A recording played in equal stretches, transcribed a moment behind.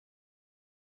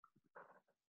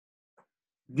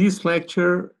This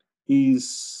lecture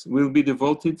will be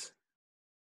devoted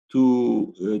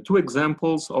to two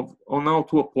examples on how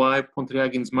to apply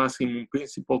Pontryagin maximum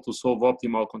principle to solve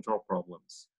optimal control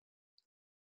problems.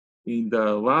 In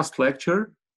the last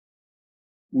lecture,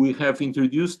 we have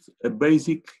introduced a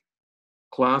basic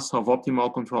class of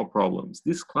optimal control problems.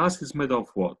 This class is made of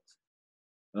what?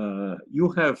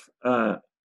 You have a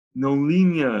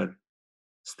nonlinear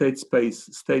state space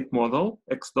state model,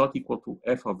 x dot equal to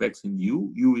f of x and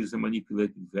u. U is a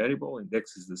manipulated variable and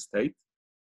x is the state.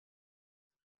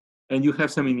 And you have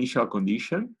some initial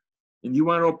condition, and you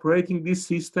are operating this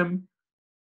system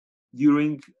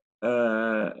during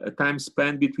a time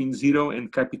span between 0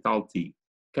 and capital T.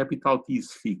 Capital T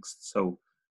is fixed, so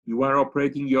you are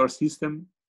operating your system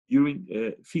during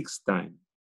a fixed time.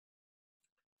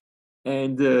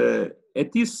 And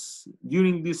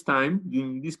during this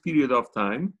period of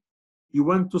time, you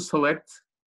want to select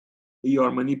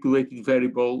your manipulated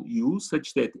variable u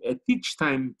such that at each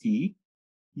time t,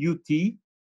 ut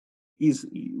is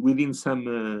within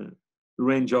some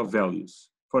range of values.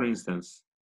 For instance,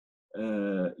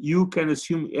 you can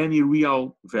assume any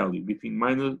real value between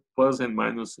plus and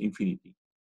minus infinity.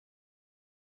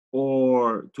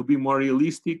 Or to be more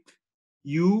realistic,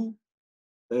 u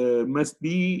must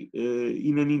be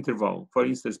in an interval, for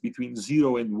instance, between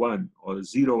 0 and 1 or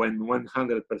 0 and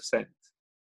 100%.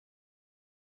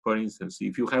 For instance,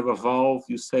 if you have a valve,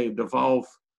 you say the valve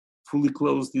fully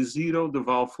closed is 0, the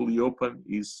valve fully open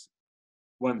is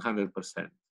 100%.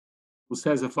 Who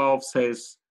says a valve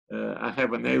says, I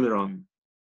have an aileron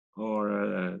or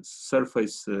a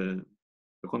surface, a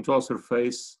control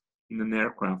surface in an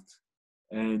aircraft,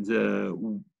 and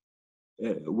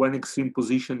one extreme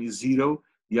position is 0,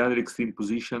 the other extreme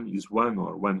position is 1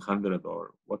 or 100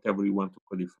 or whatever you want to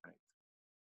qualify.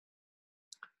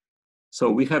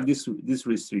 So we have these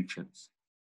restrictions.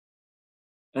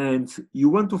 And you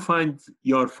want to find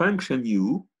your function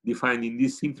u, defined in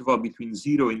this interval between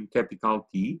 0 and capital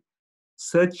T,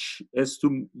 such as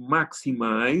to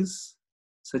maximize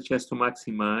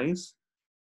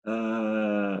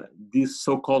this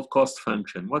so-called cost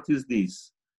function. What is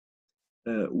this?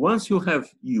 Once you have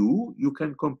u, you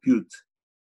can compute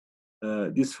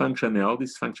this function L.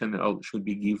 This function L should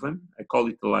be given. I call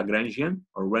it the Lagrangian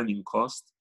or running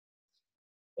cost,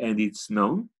 and it's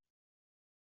known.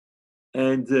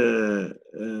 And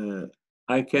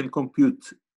I can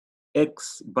compute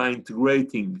x by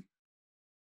integrating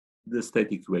the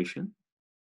state equation.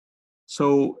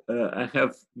 So I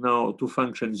have now two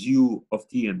functions u of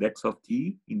t and x of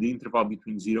t in the interval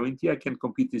between 0 and t. I can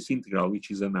compute this integral, which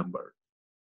is a number.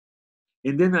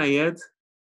 And then I add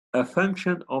a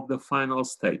function of the final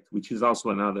state, which is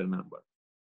also another number.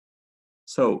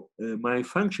 So my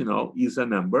functional is a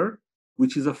number,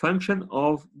 which is a function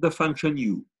of the function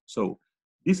u. So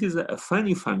this is a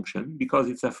funny function because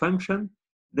it's a function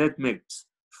that makes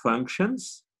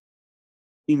functions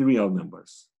in real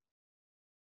numbers.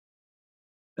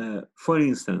 For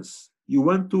instance, you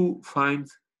want to find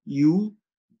u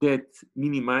that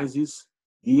minimizes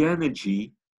the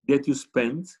energy that you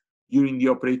spend during the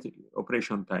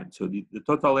operation time. So the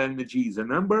total energy is a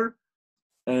number,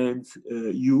 and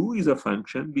u is a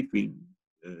function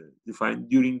defined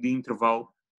during the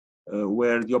interval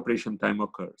where the operation time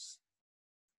occurs.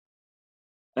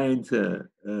 And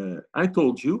I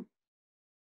told you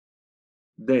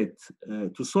that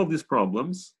to solve these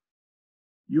problems,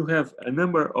 you have a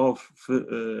number of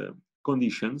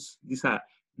conditions. These are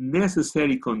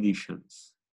necessary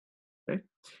conditions. Okay?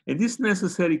 And these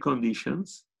necessary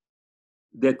conditions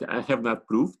that I have not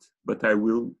proved, but I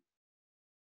will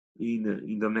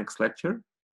in the next lecture.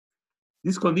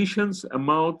 These conditions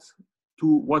amount to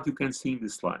what you can see in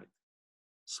this slide.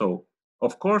 So,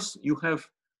 of course, you have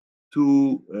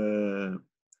to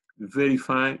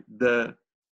verify the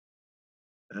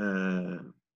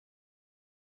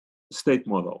state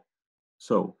model.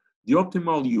 So the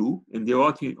optimal u and the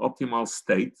optimal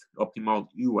state, optimal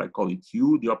u, I call it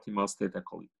u, the optimal state, I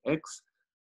call it x.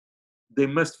 They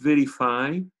must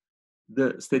verify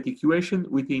the state equation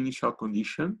with the initial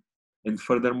condition. And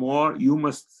furthermore, u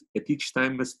must, at each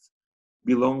time, must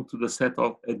belong to the set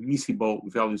of admissible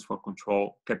values for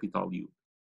control, capital U.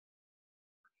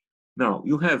 Now,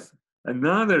 you have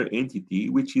another entity,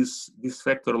 which is this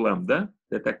factor lambda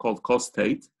that I call cost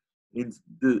state. And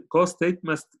the cost state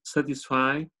must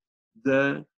satisfy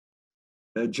the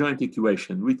joint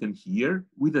equation written here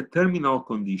with a terminal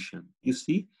condition. You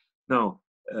see, now,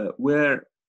 where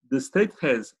the state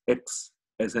has x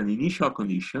as an initial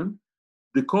condition,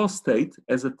 the cost state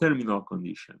as a terminal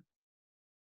condition.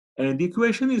 And the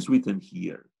equation is written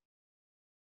here,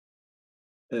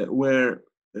 where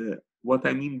what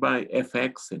I mean by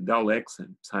fx and del x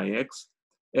and psi x.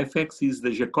 Fx is the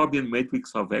Jacobian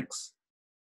matrix of x.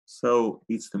 So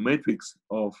it's the matrix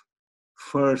of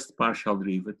first partial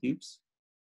derivatives.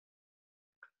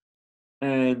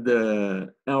 And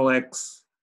Lx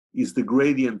is the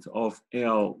gradient of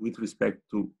L with respect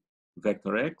to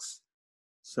vector x.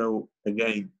 So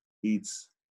again, it's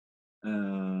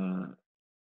a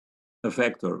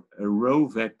vector, a row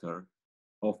vector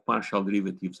of partial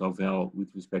derivatives of L with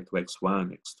respect to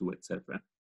x1, x2, etc.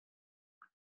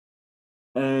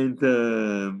 And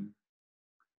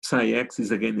psi x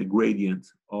is again a gradient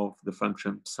of the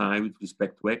function psi with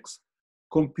respect to x,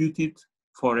 computed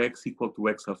for x equal to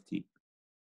x of t.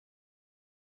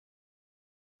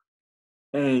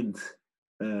 And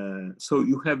so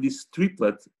you have this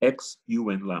triplet x, u,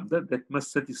 and lambda that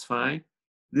must satisfy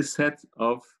this set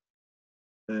of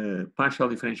partial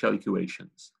differential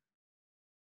equations.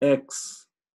 X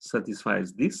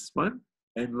satisfies this one,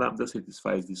 and lambda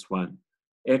satisfies this one.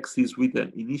 X is with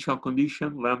the initial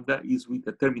condition, lambda is with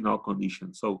the terminal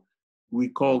condition. So we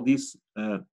call this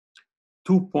a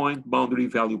two-point boundary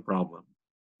value problem.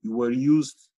 You were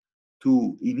used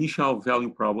to initial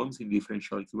value problems in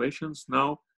differential equations.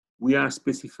 Now we are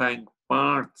specifying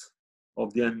part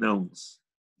of the unknowns,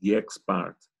 the x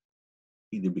part,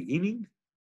 in the beginning,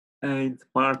 and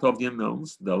part of the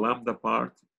unknowns, the lambda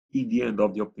part, in the end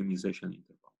of the optimization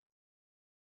interval.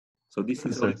 So this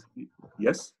is a,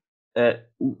 yes?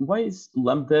 Why is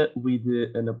lambda with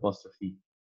an apostrophe?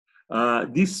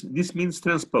 This means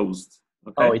transposed.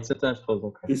 Okay? Oh, it's a transpose.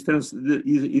 Okay.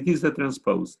 It is the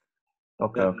transposed.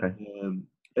 Okay. Okay.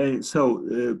 And so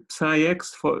psi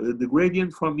x for the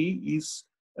gradient for me is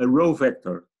a row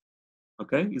vector.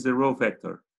 Okay, is a row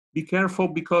vector. Be careful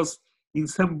because in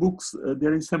some books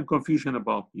there is some confusion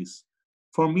about this.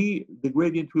 For me, the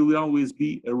gradient will always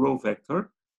be a row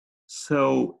vector.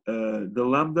 So the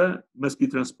lambda must be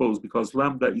transposed because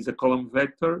lambda is a column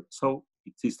vector, so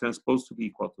it is transposed to be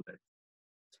equal to that.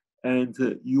 And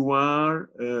you are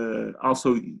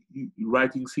also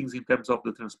writing things in terms of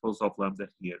the transpose of lambda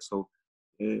here. So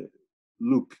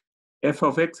look, f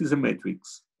of x is a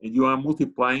matrix, and you are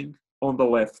multiplying on the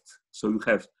left. So you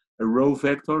have a row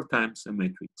vector times a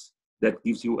matrix. That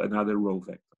gives you another row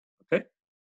vector, okay?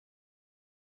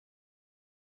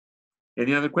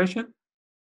 Any other question?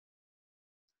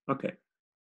 Okay.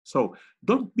 So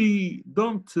don't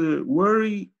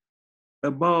worry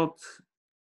about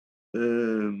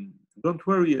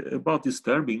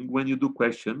disturbing when you do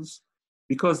questions,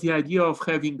 because the idea of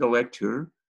having a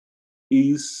lecture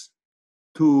is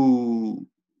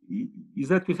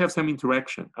that we have some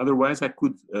interaction. Otherwise, I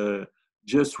could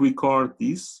just record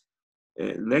this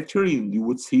lecture and you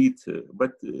would see it,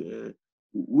 but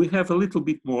we have a little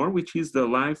bit more, which is the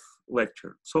live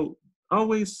lecture. So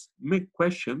always make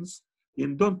questions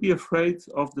and don't be afraid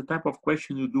of the type of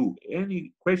question you do.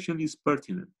 Any question is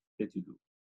pertinent that you do.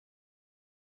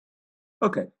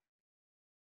 Okay.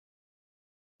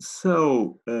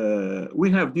 So we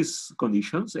have these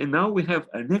conditions, and now we have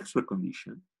an extra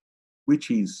condition, which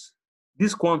is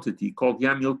this quantity called the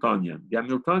Hamiltonian. The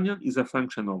Hamiltonian is a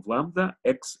function of lambda,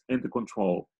 x, and the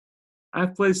control.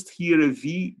 I've placed here a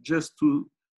v just to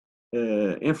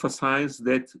emphasize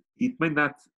that it may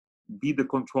not be the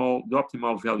control, the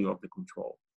optimal value of the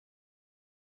control.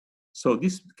 So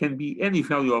this can be any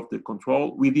value of the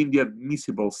control within the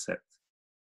admissible set.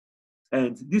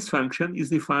 And this function is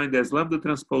defined as lambda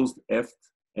transposed f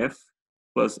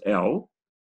plus L.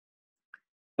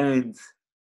 And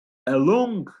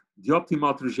along the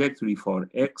optimal trajectory for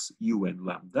x, u, and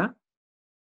lambda,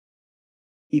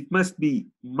 it must be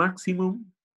maximum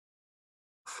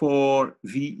for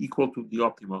v equal to the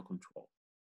optimal control.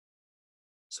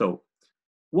 So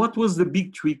what was the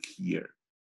big trick here?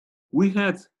 We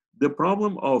had the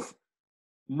problem of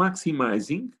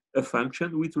maximizing a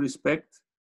function with respect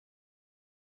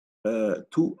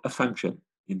to a function.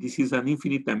 And this is an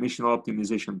infinite dimensional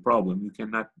optimization problem. You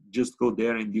cannot just go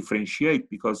there and differentiate,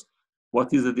 because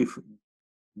what is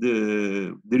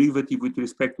the derivative with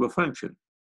respect to a function?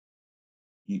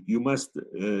 You must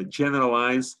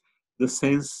generalize the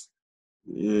sense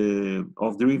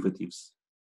of derivatives.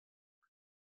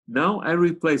 Now I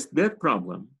replaced that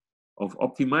problem of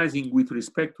optimizing with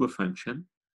respect to a function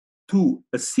to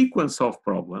a sequence of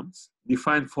problems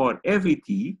defined for every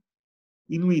t,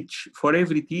 in which for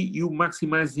every t you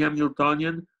maximize the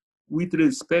Hamiltonian with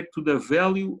respect to the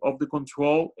value of the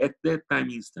control at that time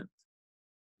instant.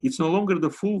 It's no longer the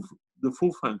full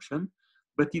function,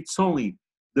 but it's only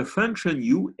the function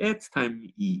u at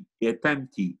time t,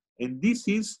 and this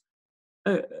is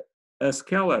a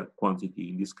scalar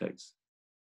quantity in this case.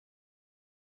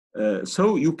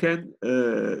 So you can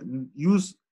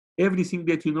use everything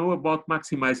that you know about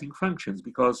maximizing functions,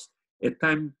 because at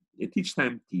each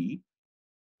time t,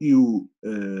 you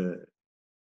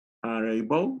are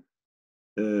able,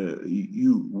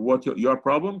 your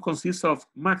problem consists of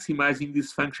maximizing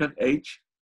this function h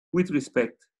with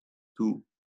respect to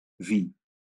v,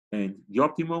 and the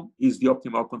optimum is the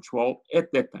optimal control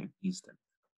at that time instant.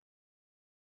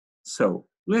 So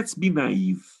let's be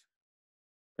naive,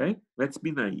 okay? Let's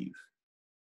be naive.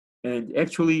 And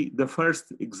actually, the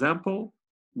first example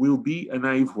will be a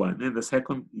naive one, and the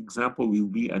second example will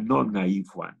be a non-naive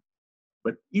one.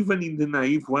 But even in the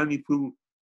naive one, it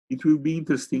will be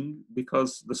interesting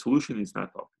because the solution is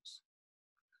not obvious.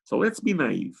 So let's be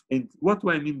naive. And what do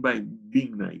I mean by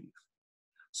being naive?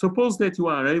 Suppose that you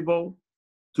are able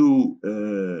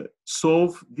to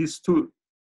solve these two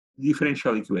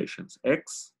differential equations,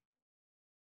 x,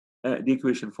 the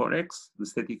equation for x, the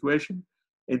state equation,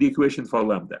 and the equation for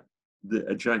lambda, the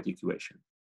adjoint equation.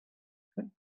 Okay?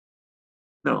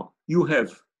 Now, you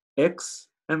have x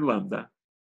and lambda.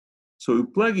 So you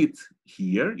plug it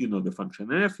here, you know the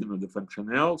function f, you know the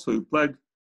function L, so you plug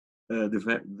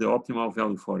the optimal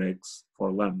value for x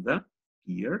for lambda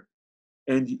here,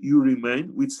 and you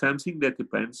remain with something that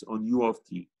depends on u of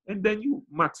t, and then you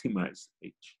maximize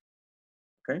h,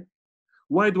 okay?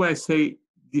 Why do I say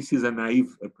this is a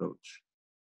naive approach?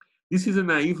 This is a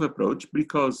naive approach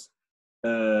because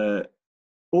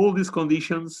all these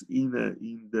conditions in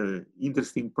the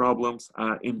interesting problems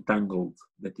are entangled,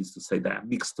 that is to say, they are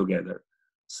mixed together.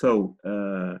 So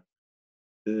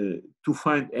to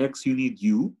find x, you need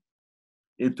u,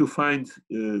 and to find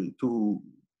to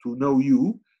know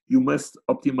u, you must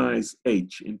optimize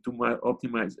h, and to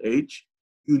optimize h,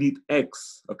 you need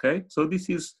x. Okay, so this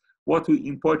is what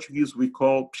in Portuguese we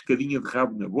call pescadinha de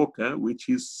rabo na boca, which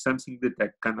is something that I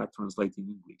cannot translate in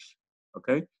English.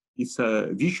 Okay, it's a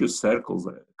vicious circle,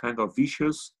 a kind of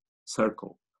vicious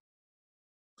circle.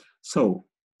 So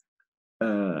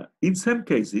in some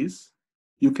cases,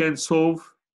 you can solve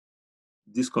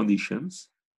these conditions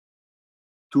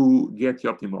to get the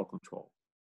optimal control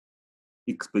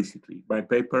explicitly by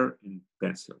paper and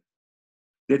pencil.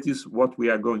 That is what we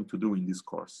are going to do in this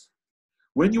course.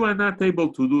 When you are not able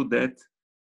to do that,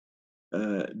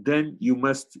 then you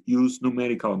must use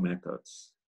numerical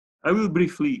methods. I will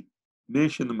briefly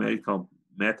mention numerical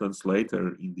methods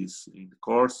later in the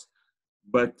course,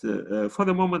 but for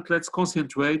the moment, let's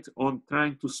concentrate on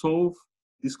trying to solve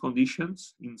these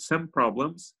conditions in some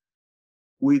problems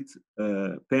with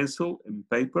pencil and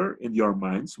paper and your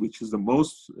minds, which is the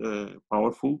most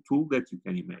powerful tool that you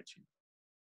can imagine.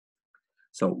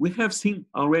 So we have seen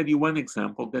already one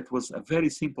example that was a very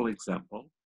simple example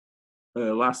in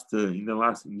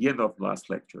the end of the last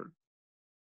lecture.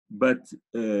 But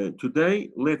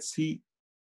today, let's see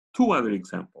two other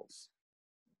examples.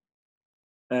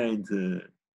 And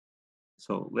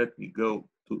so let me go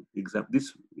to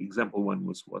this example one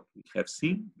was what we have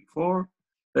seen before.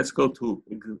 Let's go to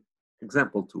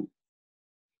example 2.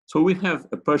 So we have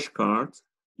a push cart.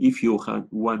 If you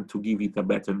want to give it a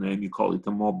better name, you call it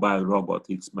a mobile robot.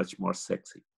 It's much more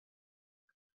sexy.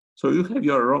 So you have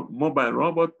your mobile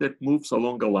robot that moves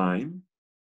along a line,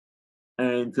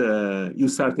 and you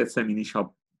start at some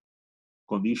initial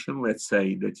condition. Let's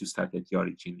say that you start at the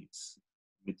origin, it's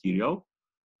material.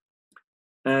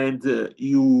 And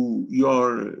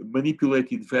your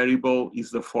manipulated variable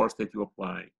is the force that you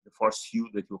apply, the force U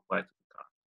that you apply to the car.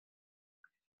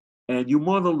 And you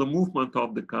model the movement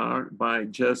of the car by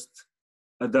just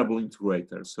a double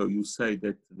integrator. So you say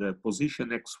that the position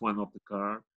x1 of the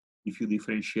car, if you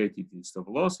differentiate it, is the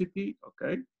velocity,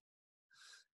 okay?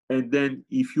 And then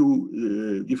if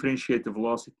you differentiate the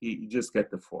velocity, you just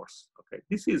get the force, okay?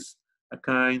 This is a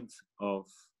kind of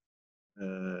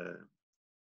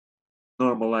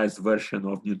normalized version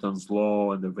of Newton's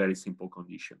law and a very simple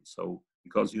condition. So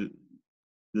because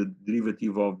the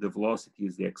derivative of the velocity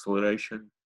is the acceleration,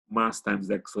 mass times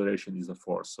the acceleration is the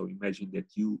force. So imagine that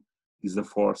U is the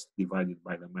force divided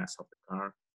by the mass of the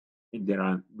car, and there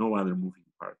are no other moving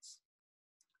parts.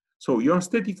 So your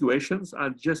state equations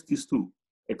are just these two: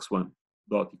 x1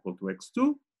 dot equal to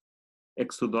x2,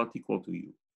 x2 dot equal to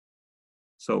U.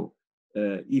 So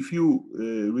if you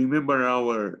remember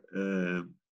our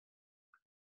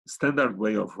standard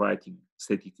way of writing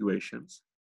state equations,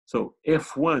 so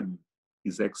F1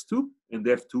 is x2 and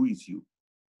F2 is U.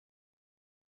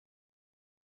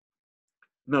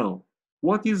 Now,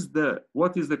 what is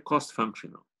the cost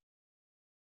functional?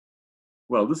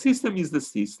 Well, the system is the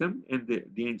system, and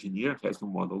the engineer has to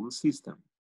model the system,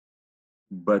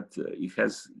 but it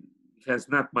has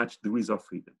not much degrees of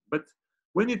freedom. But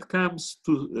When it comes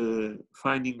to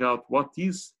finding out what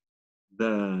is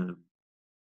the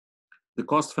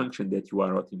cost function that you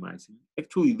are optimizing,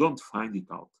 actually you don't find it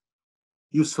out.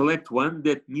 You select one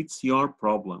that meets your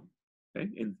problem. Okay?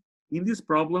 And in this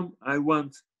problem, I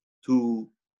want to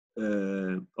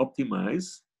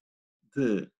optimize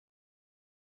the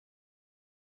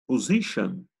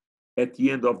position at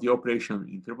the end of the operation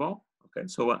interval. Okay,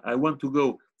 so I want to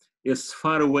go as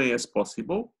far away as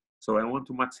possible. So I want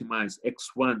to maximize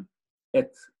x1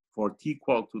 for t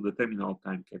equal to the terminal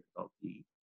time capital T.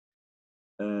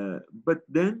 But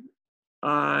then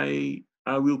I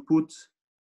will put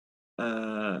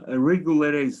a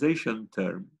regularization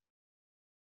term,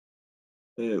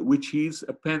 which is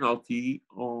a penalty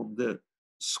on the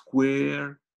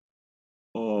square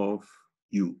of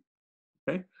u.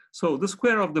 Okay, so the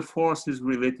square of the force is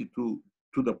related to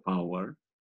the power,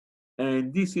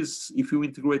 and this is, if you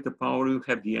integrate the power, you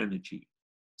have the energy.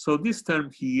 So this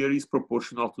term here is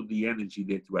proportional to the energy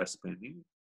that you are spending.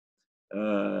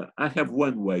 I have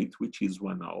one weight, which is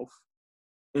 1/2,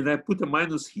 and I put a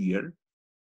minus here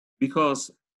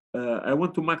because I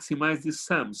want to maximize this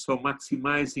sum. So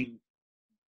maximizing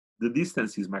the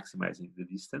distance is maximizing the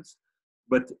distance,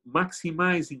 but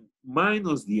maximizing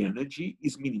minus the energy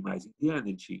is minimizing the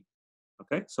energy.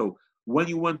 Okay, so when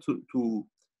you want to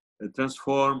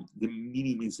transform the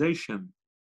minimization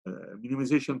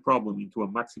problem into a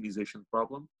maximization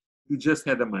problem, you just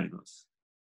add a minus.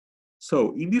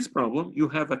 So in this problem, you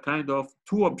have a kind of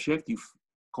two objectives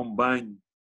combined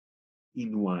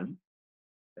in one.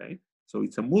 Okay, so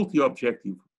it's a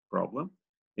multi-objective problem,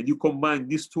 and you combine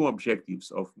these two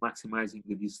objectives of maximizing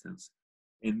the distance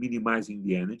and minimizing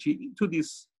the energy into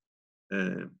this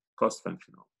cost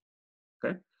functional.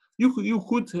 Okay, you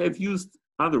could have used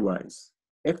otherwise.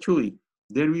 Actually,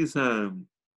 there is a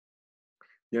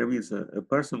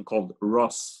person called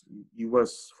Ross. He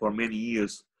was for many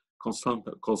years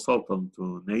consultant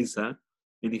to NASA,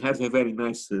 and he has a very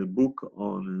nice book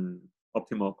on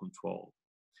optimal control.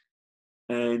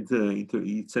 And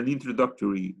it's an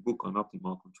introductory book on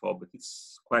optimal control, but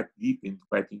it's quite deep and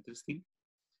quite interesting.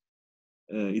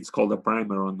 It's called a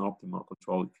primer on optimal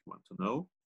control, if you want to know.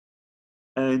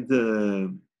 And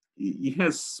he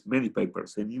has many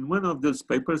papers. And in one of those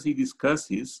papers, he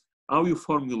discusses how you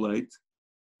formulate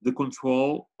the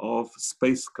control of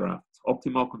spacecraft,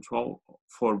 optimal control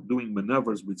for doing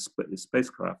maneuvers with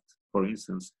spacecraft, for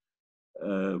instance,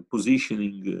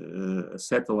 positioning a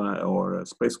satellite or a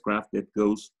spacecraft that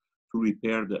goes to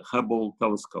repair the Hubble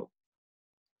telescope.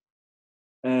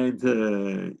 And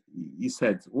he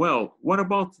said, well, what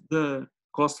about the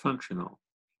cost functional?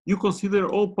 You consider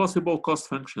all possible cost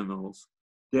functionals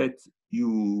that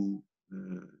you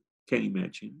can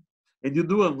imagine, and you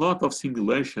do a lot of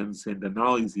simulations and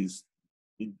analysis.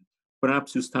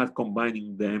 Perhaps you start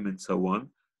combining them and so on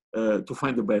to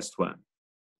find the best one.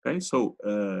 Okay, so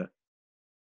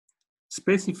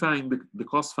specifying the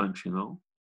cost functional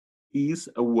is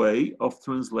a way of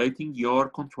translating your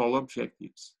control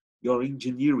objectives, your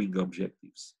engineering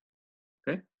objectives.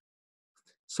 Okay,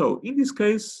 so in this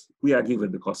case, we are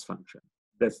given the cost function.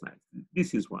 That's nice.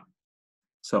 This is one.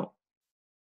 So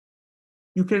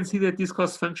you can see that this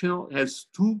cost functional has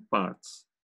two parts.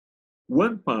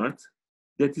 One part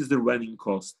that is the running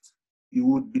cost. You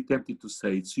would be tempted to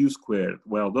say it's u squared.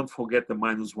 Well, don't forget the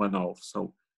minus 1/2.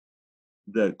 So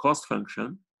the cost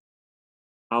function,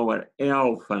 our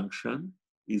L function,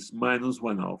 is minus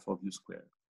 1/2 of u squared.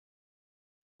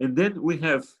 And then we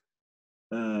have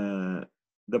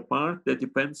the part that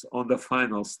depends on the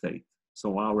final state.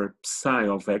 So our psi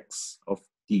of x of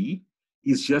t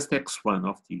is just x1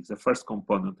 of t, the first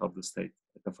component of the state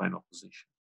at the final position.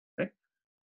 Okay.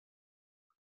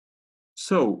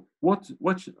 So what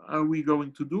are we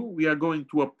going to do? We are going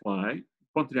to apply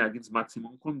Pontryagin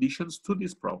maximum conditions to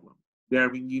this problem,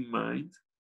 bearing in mind,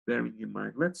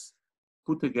 let's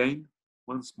put again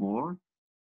once more.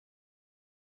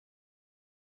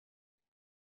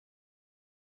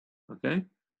 Okay,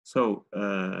 so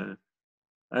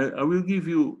I will give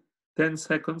you 10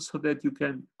 seconds so that you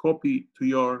can copy to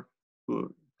your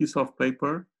piece of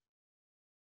paper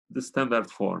the standard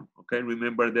form. Okay,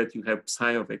 remember that you have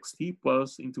psi of xt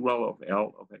plus integral of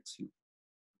L of xu.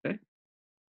 Okay,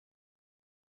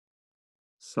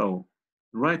 so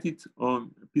write it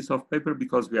on a piece of paper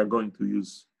because we are going to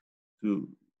use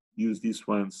this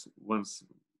once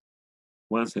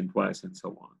and twice and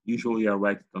so on. Usually I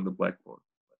write it on the blackboard.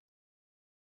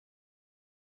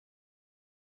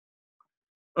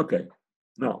 Okay,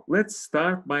 now let's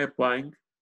start by applying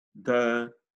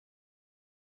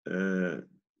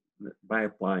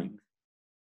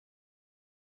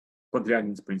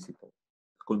Pontryagin principle,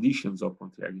 conditions of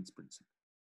Pontryagin principle?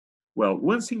 Well,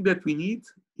 one thing that we need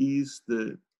is the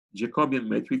Jacobian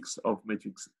matrix of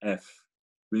matrix F.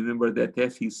 Remember that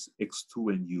F is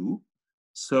x2 and u.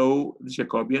 So the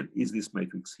Jacobian is this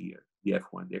matrix here, the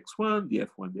F1, the x1, the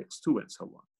F1, the x2, and so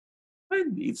on.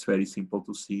 And it's very simple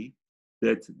to see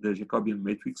that the Jacobian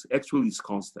matrix actually is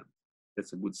constant.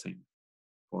 That's a good thing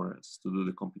for us to do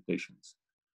the computations.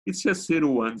 It's just 0,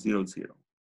 1, 0, 0.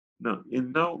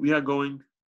 Now we are going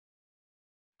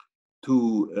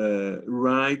to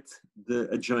write the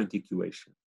adjoint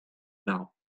equation.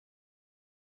 Now,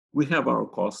 we have our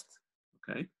cost,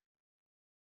 okay?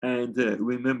 And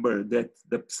remember that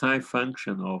the psi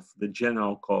function of the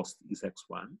general cost is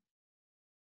x1.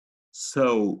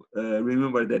 So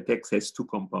remember that x has two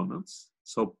components.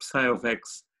 So psi of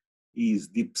x is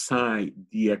the psi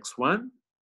dx1,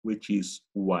 which is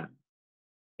 1.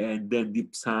 And then the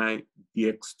psi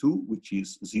dx2, which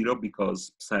is 0,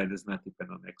 because psi does not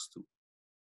depend on x2.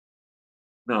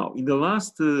 Now, in the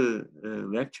last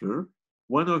lecture,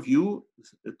 one of you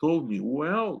told me,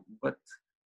 well, but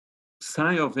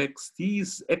psi of xt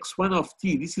is x1 of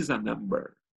t. This is a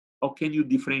number. How can you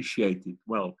differentiate it?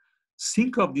 Well,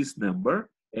 think of this number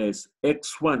as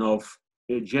x1 of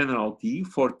general t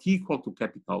for t equal to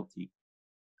capital T.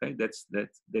 Okay, that's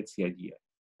the idea.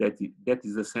 That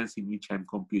is the sense in which I'm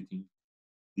computing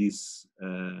this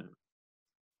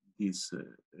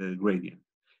gradient.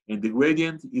 And the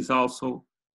gradient is also,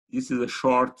 this is a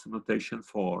short notation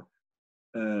for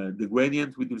the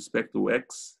gradient with respect to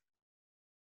x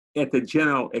at a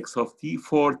general x of t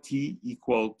for t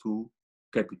equal to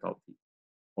capital T,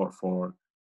 or for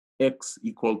x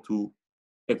equal to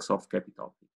x of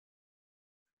capital T.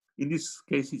 In this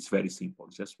case, it's very simple,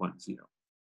 just 1, 0.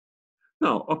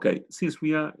 Now, okay, since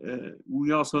we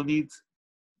also need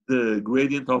the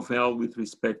gradient of L with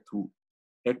respect to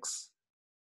x,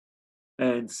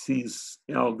 and since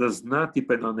L does not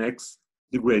depend on x,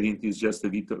 the gradient is just a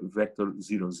vector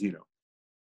 0, 0.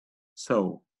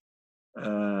 So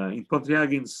in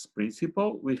Pontryagin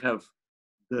principle, we have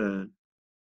the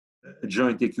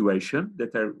adjoint equation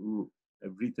that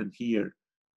I've written here,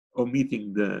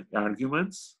 omitting the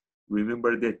arguments.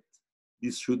 Remember that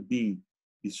this should be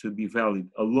valid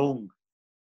along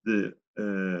the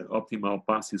optimal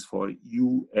passes for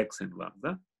u, x, and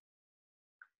lambda.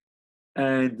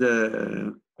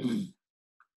 And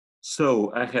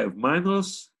so I have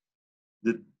minus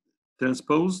the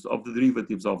transpose of the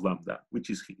derivatives of lambda, which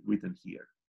is written here,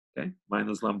 okay?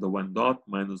 Minus lambda 1 dot,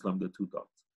 minus lambda 2 dot.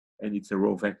 And it's a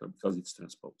row vector because it's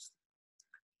transposed.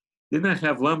 Then I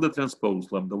have lambda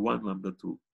transpose, lambda 1, lambda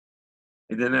 2.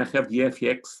 And then I have the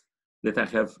fx that I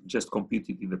have just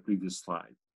computed in the previous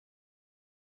slide.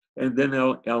 And then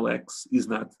Lx is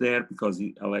not there because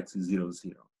Lx is 0,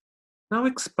 0. Now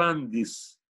expand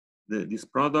this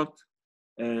product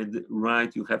and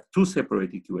write, you have two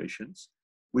separate equations,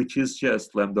 which is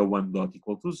just lambda 1 dot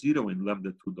equal to 0 and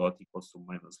lambda 2 dot equals to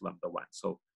minus lambda 1.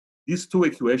 So these two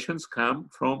equations come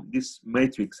from this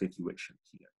matrix equation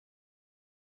here.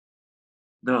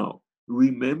 Now,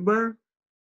 remember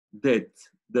that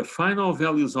the final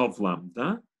values of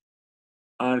lambda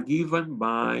are given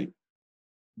by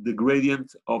the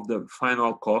gradient of the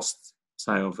final cost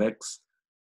psi of x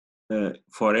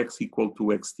for x equal to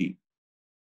xt.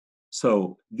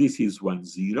 So this is 1,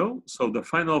 0. So the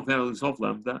final values of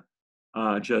lambda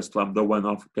are just lambda 1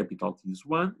 of capital T is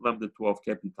 1, lambda 2 of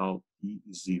capital T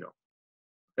is 0.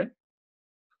 Okay?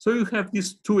 So you have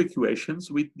these two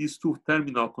equations with these two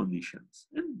terminal conditions,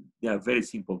 and they are very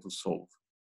simple to solve.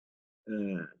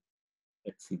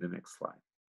 Let's see the next slide.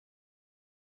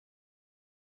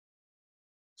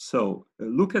 So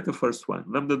look at the first one,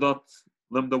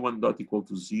 lambda 1 dot equal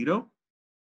to 0.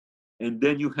 And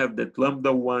then you have that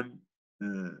lambda 1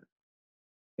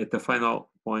 at the final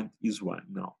point is 1.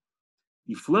 Now,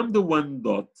 if lambda 1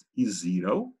 dot is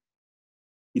 0,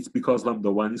 it's because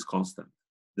lambda 1 is constant.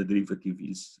 The derivative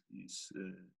is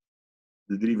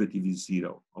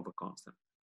 0 of a constant.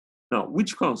 Now,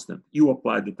 which constant? You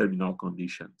apply the terminal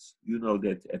conditions. You know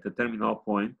that at the terminal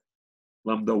point,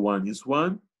 lambda 1 is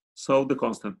 1, so the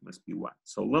constant must be 1.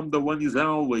 So lambda 1 is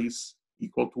always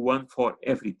equal to 1 for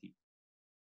every t.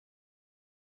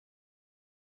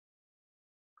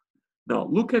 Now,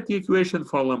 look at the equation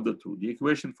for lambda 2. The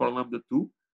equation for lambda 2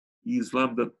 is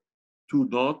lambda 2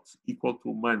 dot equal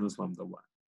to minus lambda 1.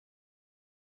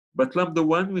 But lambda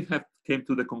 1, we came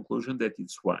to the conclusion that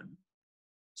it's 1.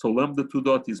 So lambda 2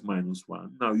 dot is minus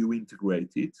 1. Now you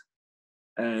integrate it.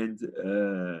 And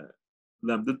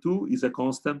lambda 2 is a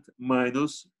constant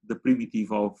minus the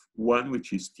primitive of 1,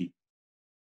 which is t.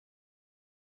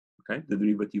 Okay, the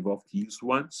derivative of t is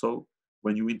 1. So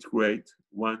When you integrate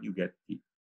 1, you get t.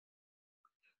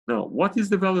 Now, what is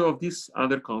the value of this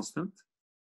other constant?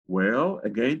 Well,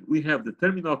 again, we have the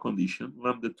terminal condition,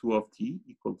 lambda 2 of t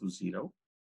equal to 0.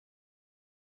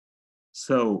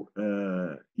 So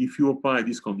if you apply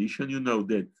this condition, you know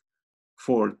that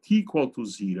for t equal to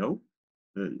 0,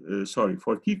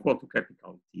 for t equal to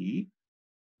capital T,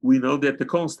 we know that the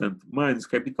constant minus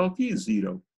capital T is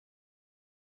 0.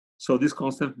 So this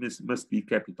constant must be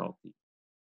capital T.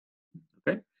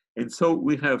 Okay? And so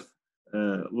we have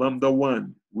lambda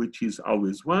 1, which is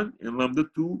always 1, and lambda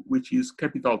 2, which is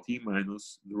capital T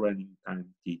minus the running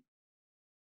time T.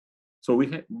 So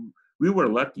we were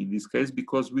lucky in this case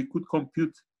because we could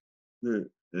compute the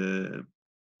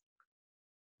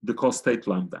cos-state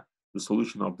lambda, the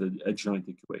solution of the adjoint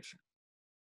equation.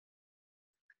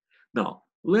 Now,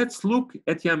 let's look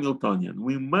at the Hamiltonian.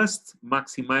 We must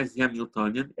maximize the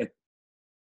Hamiltonian at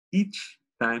each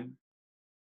time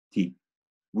t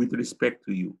with respect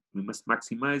to u. We must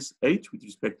maximize h with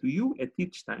respect to u at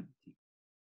each time t.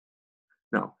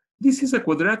 Now, this is a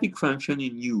quadratic function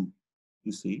in u,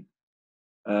 you see.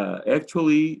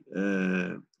 Actually,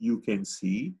 you can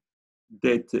see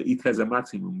that it has a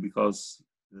maximum because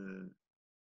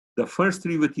the first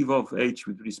derivative of h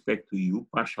with respect to u,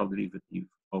 partial derivative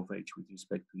of h with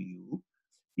respect to u,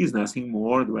 is nothing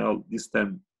more. Well, this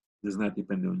term does not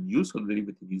depend on u, so the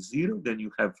derivative is 0. Then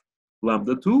you have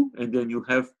lambda 2, and then you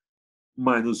have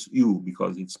minus u,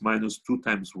 because it's minus 2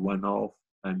 times 1/2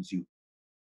 times u.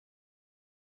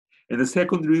 And the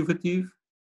second derivative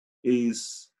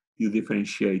is you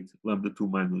differentiate lambda 2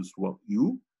 minus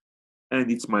u,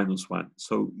 and it's minus 1.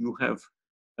 So you have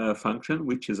a function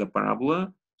which is a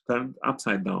parabola turned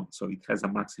upside down, so it has a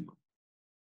maximum.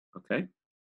 Okay?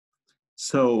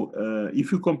 So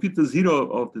if you compute the 0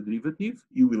 of the derivative,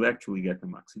 you will actually get a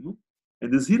maximum.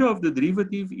 And the 0 of the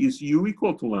derivative is u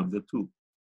equal to lambda 2.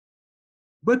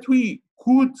 But we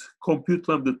could compute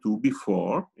lambda 2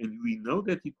 before, and we know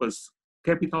that it was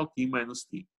capital T minus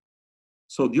t.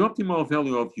 So the optimal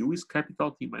value of u is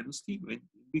capital T minus t, and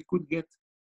we could get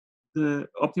the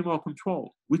optimal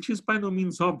control, which is by no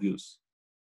means obvious.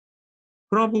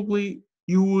 Probably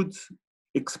you would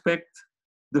expect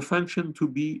the function to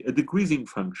be a decreasing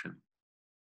function,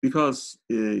 because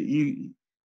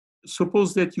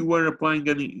suppose that you were applying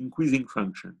an increasing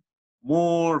function,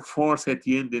 more force at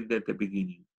the end than at the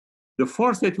beginning. The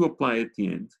force that you apply at the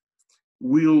end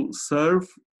will serve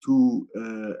to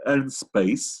earn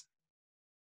space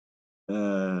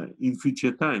in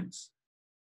future times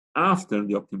after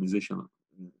the optimization,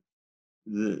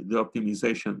 the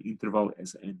optimization interval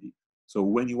has ended. So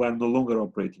when you are no longer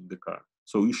operating the car.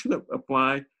 So you should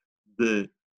apply the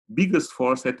biggest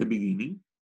force at the beginning,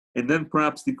 and then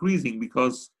perhaps decreasing,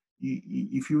 because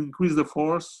if you increase the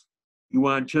force, you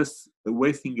are just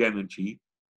wasting energy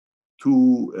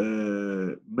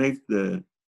to make the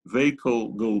vehicle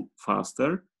go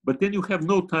faster, but then you have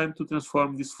no time to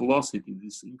transform this velocity,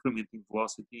 this incrementing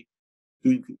velocity,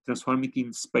 to transform it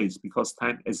in space, because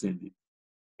time has ended.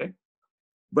 Okay?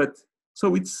 But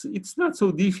so it's not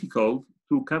so difficult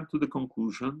to come to the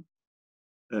conclusion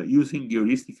using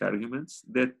heuristic arguments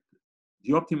that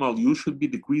the optimal u should be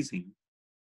decreasing.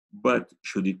 But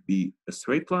should it be a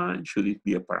straight line? Should it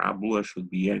be a parabola? Should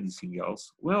it be anything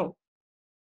else? Well,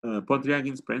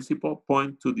 Pontryagin principle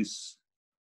point to this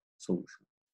solution.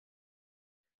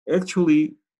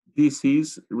 Actually,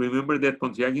 remember that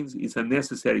Pontryagin is a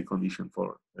necessary condition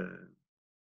for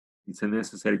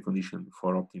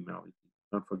optimality.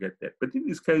 Don't forget that. But in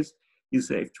this case,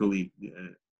 it's actually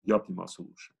the optimal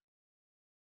solution.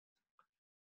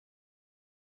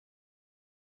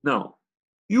 Now,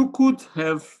 you could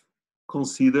have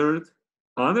considered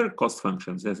other cost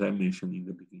functions, as I mentioned in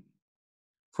the beginning.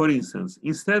 For instance,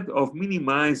 instead of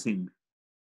minimizing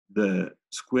the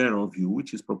square of u,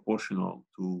 which is proportional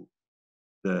to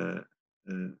the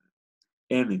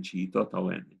energy,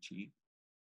 total energy,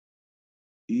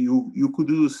 you could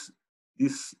use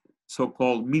this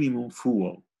so-called minimum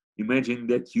fuel. Imagine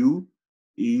that u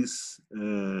is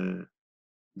the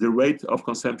rate of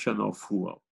consumption of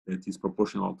fuel that is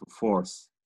proportional to force.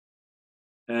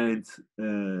 And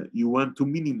you want to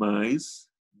minimize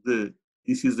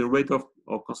this is the rate of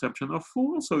consumption of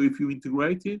fuel. So if you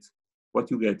integrate it, what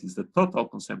you get is the total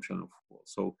consumption of fuel.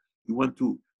 So you want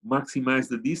to maximize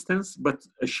the distance, but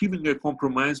achieving a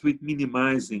compromise with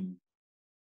minimizing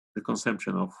the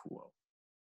consumption of fuel.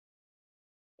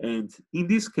 And in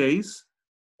this case,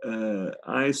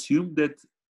 I assume that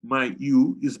my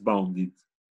u is bounded.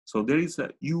 So there is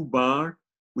a u bar,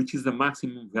 which is the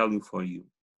maximum value for u.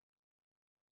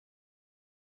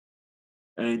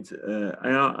 And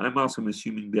I'm also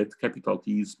assuming that capital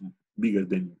T is bigger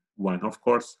than 1. Of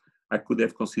course, I could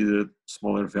have considered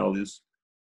smaller values,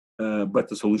 but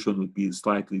the solution would be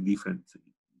slightly different. It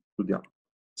could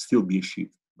still be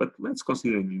achieved. But let's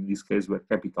consider in this case where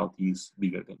capital T is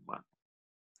bigger than 1.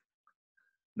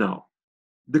 Now,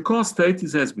 the cause state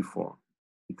is as before.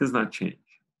 It does not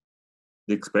change,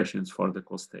 the expressions for the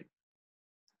cause state.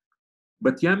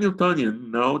 But the Hamiltonian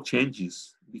now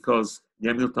changes because the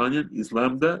Hamiltonian is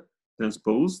lambda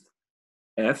transposed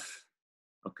F.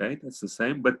 Okay, that's the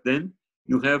same. But then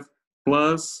you have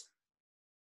plus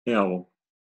L.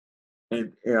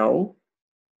 And L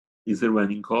is the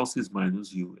running cost is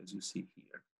minus U, as you see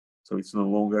here. So it's no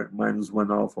longer minus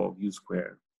 1/2 of U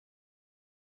squared.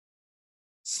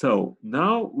 So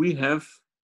now we have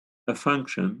a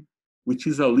function which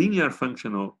is a linear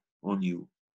function on U.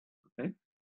 Okay,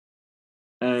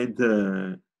 and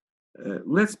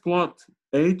let's plot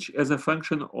H as a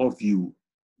function of U.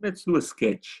 Let's do a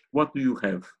sketch. What do you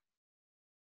have?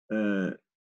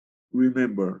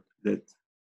 Remember that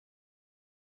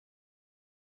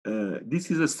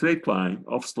this is a straight line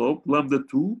of slope lambda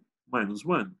 2 minus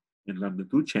 1, and lambda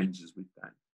 2 changes with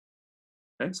time.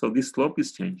 Okay, so this slope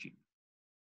is changing.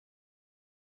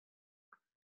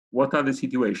 What are the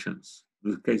situations?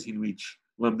 The case in which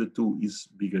lambda 2 is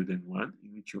bigger than 1,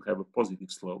 in which you have a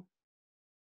positive slope,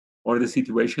 or the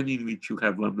situation in which you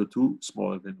have lambda 2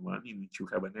 smaller than 1, in which you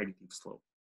have a negative slope.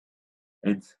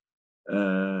 And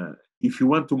if you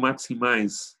want to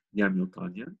maximize the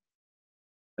Hamiltonian,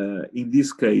 in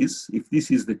this case, if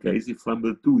this is the case, if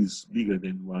lambda 2 is bigger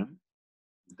than 1,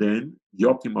 then the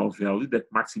optimal value that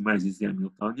maximizes the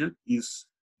Hamiltonian is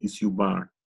U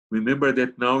bar. Remember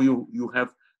that now you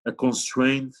have a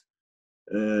constrained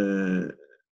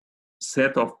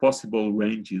set of possible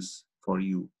ranges for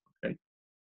U. Okay,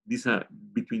 these are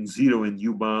between 0 and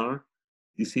U bar.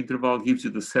 This interval gives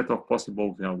you the set of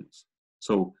possible values.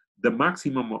 So the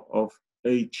maximum of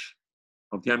H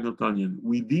of the Hamiltonian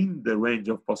within the range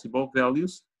of possible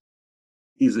values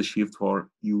is achieved for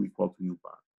U equal to U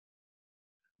bar.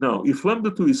 Now, if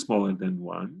lambda 2 is smaller than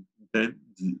 1, then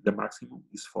the maximum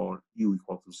is for U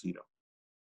equal to 0.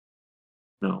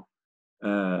 Now,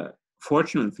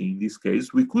 fortunately, in this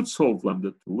case, we could solve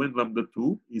lambda 2, and lambda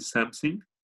 2 is something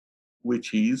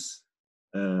which is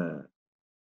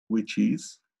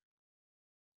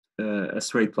a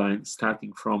straight line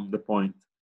starting from the point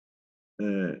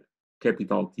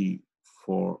capital T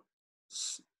for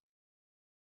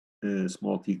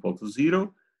small t equal to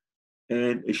 0,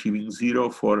 and achieving 0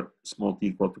 for small t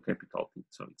equal to capital T.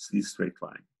 So it's this straight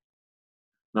line.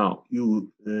 Now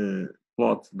you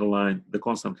plot the line, the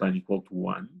constant line equal to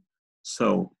 1.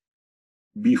 So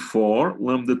before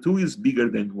lambda 2 is bigger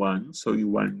than 1, so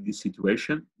you are in this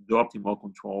situation, the optimal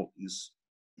control is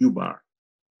U bar.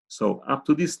 So up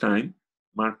to this time,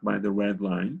 marked by the red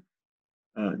line,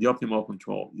 the optimal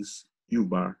control is U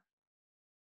bar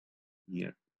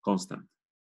here, constant.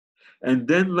 And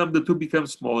then lambda 2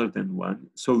 becomes smaller than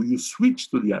 1, so you switch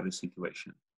to the other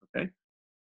situation, okay?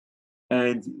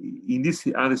 And in this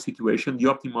other situation, the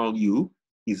optimal U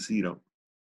is 0.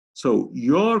 So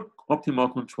your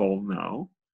optimal control now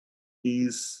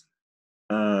is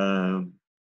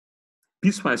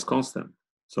piecewise constant.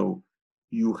 So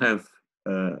you have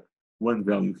one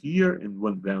value here and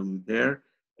one value there,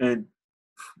 and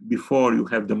before you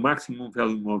have the maximum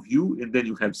value of U, and then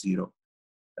you have 0.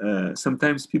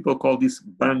 Sometimes people call this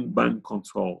bang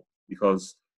control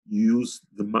because you use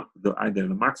either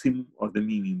the maximum or the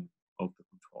minimum of the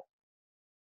control.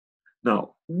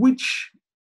 Now, which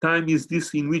time is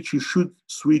this in which you should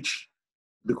switch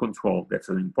the control? That's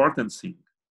an important thing.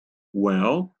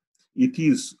 Well, it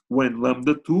is when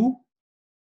lambda 2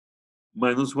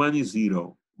 minus 1 is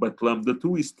 0, but lambda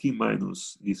 2 is t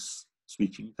minus this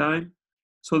switching time,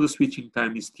 so the switching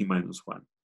time is t minus 1.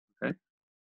 Okay.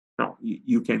 Now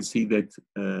you can see that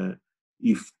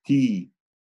if t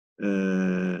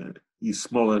is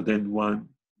smaller than 1,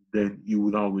 then you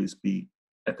would always be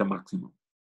at the maximum,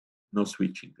 no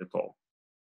switching at all.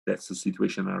 That's the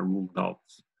situation I ruled out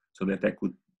so that I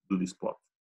could do this plot.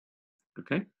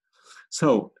 Okay,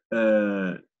 so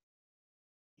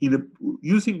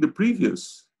using the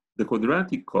previous, the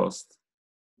quadratic cost,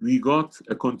 we got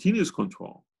a continuous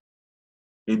control,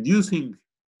 and using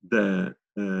the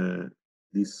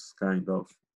this kind of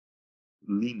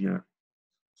linear,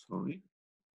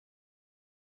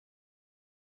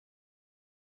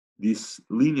 this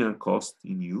linear cost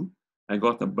in U, I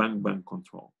got a bang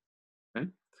control. Okay,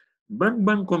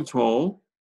 bang control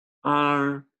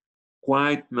are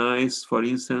quite nice, for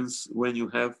instance, when you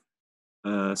have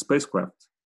a spacecraft,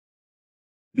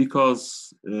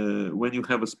 because when you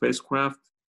have a spacecraft,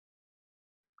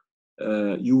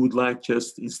 you would like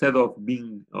just, instead of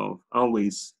being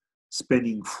always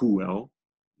spending fuel,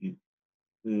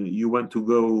 you want to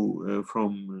go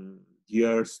from the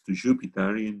Earth to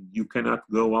Jupiter, and you cannot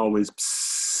go always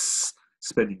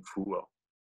spending fuel,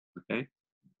 okay?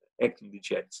 Acting the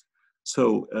jets.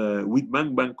 So with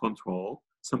bang control,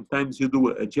 sometimes you do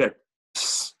a jet,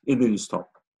 and then you stop.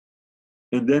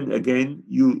 And then again,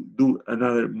 you do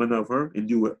another maneuver, and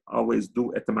you always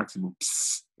do at the maximum,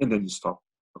 and then you stop,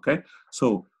 okay?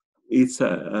 So it's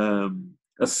a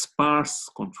sparse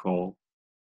control,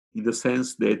 in the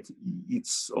sense that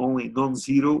it's only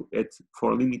non-zero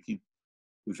for limited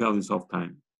values of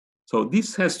time. So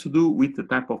this has to do with the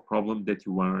type of problem that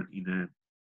you are in.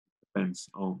 Depends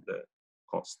on the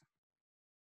cost.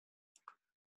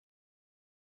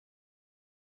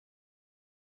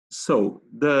 So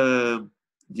the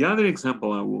other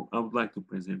example I would like to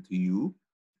present to you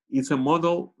is a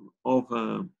model of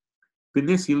a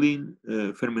penicillin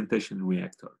fermentation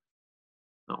reactor.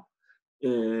 Now,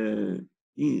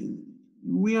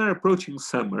 we are approaching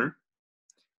summer,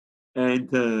 and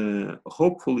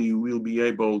hopefully we'll be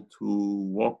able to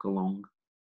walk along.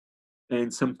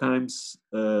 And sometimes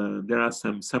there are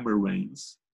some summer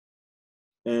rains,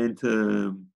 and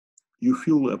you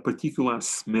feel a particular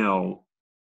smell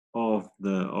of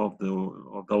the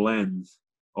land,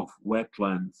 of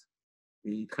wetland.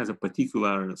 It has a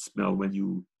particular smell when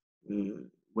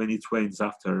it rains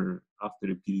after a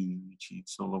period in which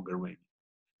it's no longer raining.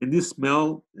 And this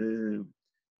smell,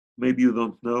 maybe you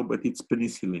don't know, but it's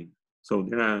penicillin. So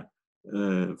there are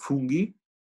fungi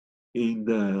in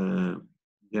the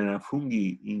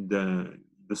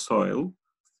soil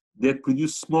that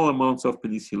produce small amounts of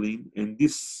penicillin, and the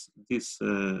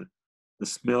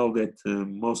smell that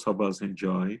most of us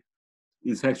enjoy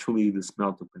is actually the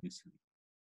smell to penicillin.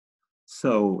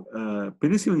 So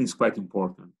penicillin is quite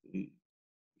important. It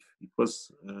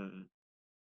was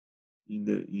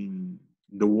in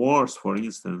the wars, for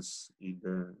instance,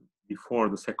 before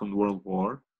the Second World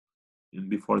War and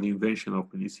before the invention of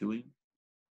penicillin,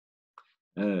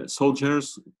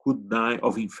 soldiers could die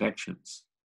of infections.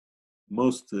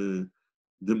 The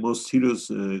most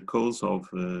serious cause of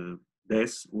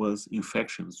death was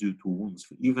infections due to wounds.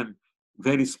 Even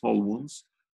very small wounds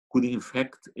could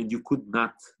infect, and you could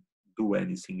not do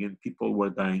anything, and people were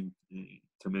dying in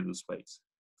tremendous ways.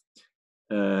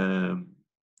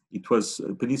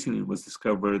 Penicillin was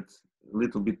discovered a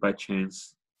little bit by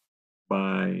chance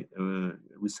by a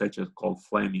researcher called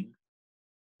Fleming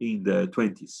in the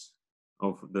 20s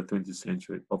of the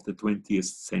 20th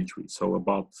century. So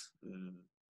about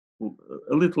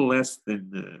a little less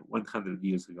than 100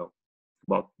 years ago,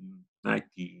 about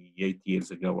 98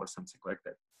 years ago or something like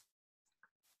that.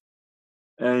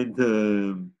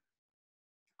 And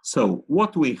so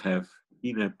what we have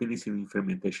in a penicillin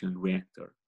fermentation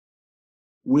reactor,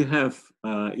 we have,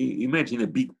 imagine a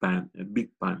big pan,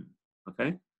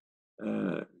 okay?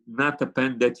 Not a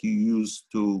pan that you use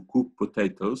to cook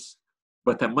potatoes,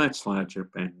 but a much larger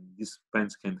pan. These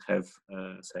pans can have,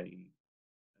 say,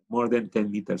 more than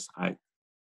 10 meters height.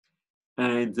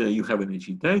 And you have an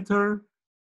agitator,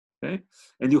 okay?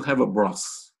 And you have a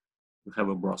broth. So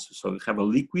you have a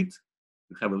liquid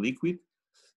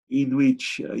in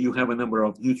which you have a number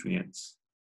of nutrients.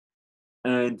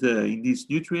 And in these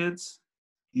nutrients,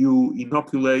 you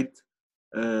inoculate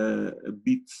a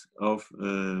bit of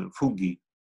fungi.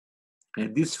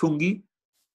 And these fungi,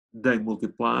 they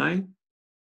multiply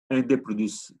and they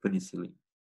produce penicillin.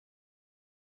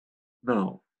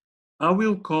 Now, I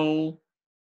will call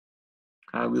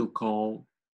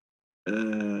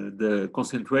the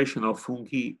concentration of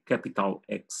fungi capital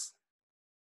X,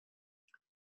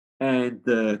 and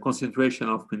the concentration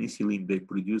of penicillin they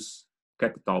produce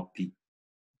capital P.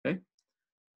 Okay.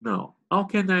 Now, how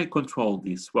can I control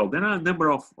this? Well, there are a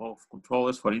number of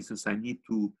controllers. For instance, I need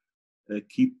to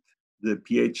keep the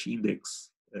pH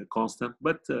index constant,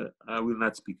 but I will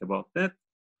not speak about that.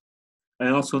 I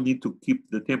also need to keep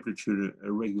the temperature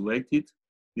regulated,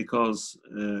 because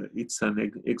it's an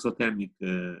exothermic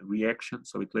reaction,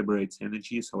 so it liberates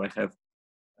energy. So I have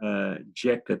a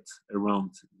jacket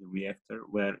around the reactor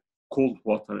where cold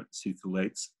water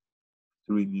circulates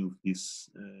to remove this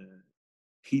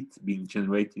heat being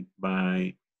generated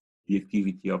by the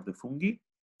activity of the fungi.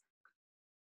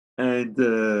 And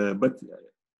but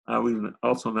I will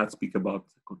also not speak about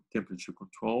temperature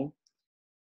control.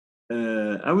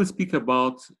 I will speak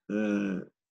about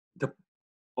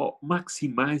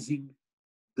maximizing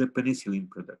the penicillin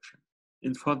production.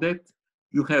 And for that,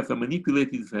 you have a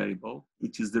manipulated variable,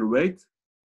 which is the rate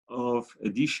of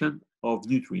addition of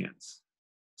nutrients.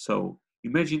 So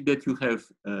imagine that you have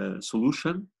a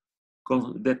solution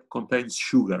that contains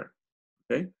sugar.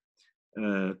 Okay,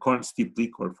 corn steep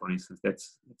liquor, for instance,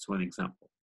 that's one example.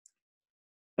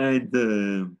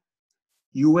 And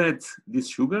you add this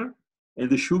sugar, and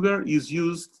the sugar is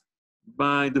used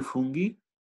by the fungi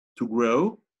to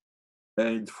grow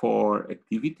and for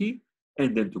activity,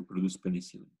 and then to produce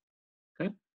penicillin.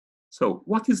 Okay, so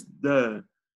what is the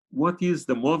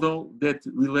model that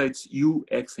relates U,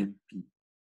 X, and P?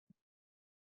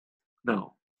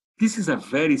 Now, this is a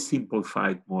very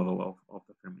simplified model of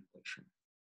the fermentation.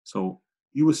 So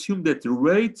you assume that the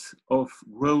rate of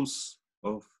growth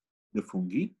of the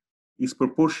fungi is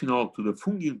proportional to the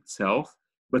fungi itself,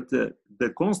 but the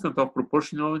constant of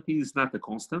proportionality is not a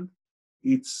constant.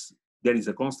 There is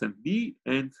a constant B,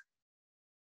 and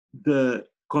the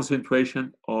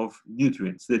concentration of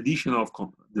nutrients, the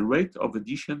rate of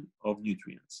addition of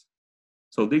nutrients.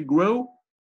 So they grow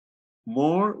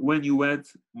more when you add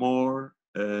more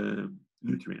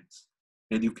nutrients,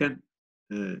 and you can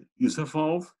use a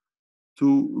valve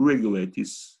to regulate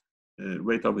this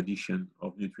rate of addition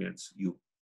of nutrients U.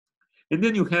 And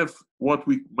then you have what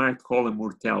we might call a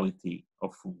mortality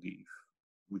of fungi, if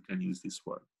we can use this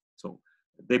word. So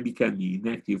they become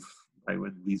inactive by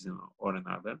one reason or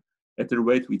another at a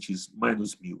rate which is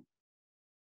minus mu.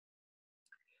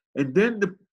 And then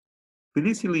the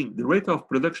penicillin, the rate of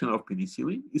production of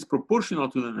penicillin is proportional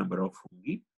to the number of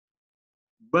fungi,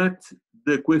 but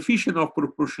the coefficient of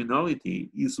proportionality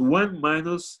is 1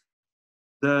 minus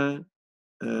the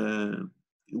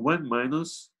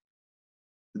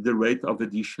rate of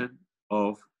addition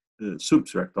of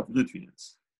substrate of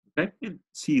nutrients. Okay, and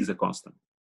C is a constant.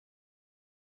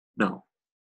 Now,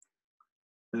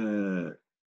 a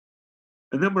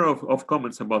number of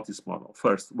comments about this model.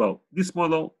 First, well, this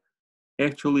model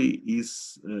actually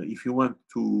is, if you want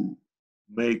to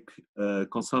make a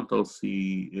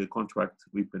consultancy contract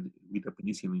with a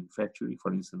penicillin factory,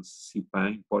 for instance,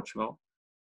 CIPA in Portugal,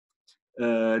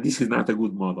 this is not a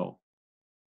good model.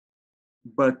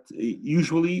 But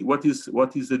usually, what is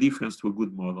the difference to a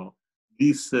good model?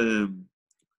 These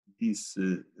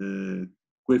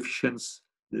coefficients,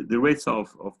 the rates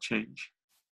of change,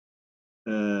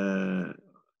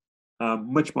 are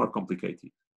much more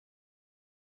complicated.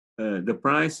 The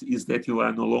price is that you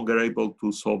are no longer able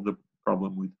to solve the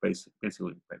problem with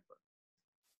penicillin paper.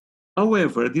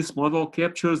 However, this model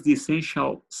captures the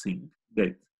essential thing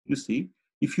that, you see,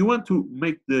 if you want to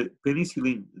make the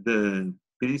penicillin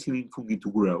fungi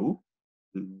to grow,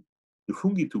 the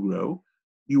fungi to grow,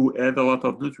 you add a lot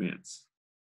of nutrients.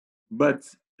 But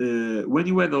when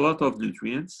you add a lot of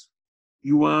nutrients,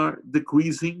 you are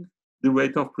decreasing the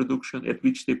rate of production at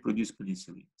which they produce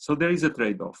penicillin. So there is a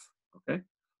trade-off. Okay,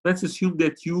 let's assume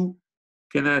that U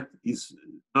is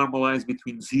normalized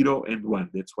between 0 and 1.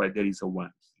 That's why there is a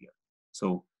 1 here.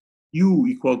 So U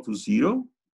equal to 0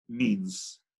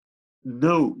 means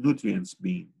no nutrients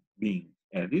being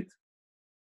added,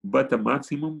 but a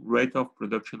maximum rate of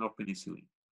production of penicillin.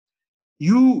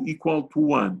 U equal to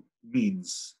 1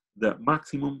 means the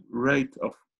maximum rate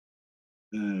of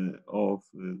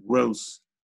growth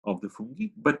of the fungi,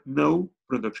 but no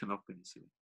production of penicillin.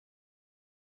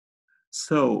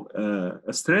 So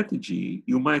a strategy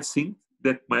you might think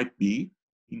that might be,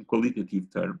 in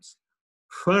qualitative terms,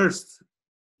 first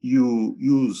you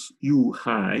use U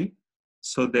high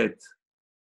so that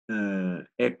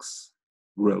X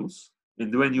grows,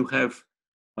 and when you have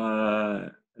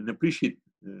an appreciate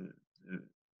an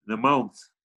amount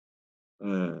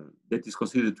that is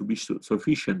considered to be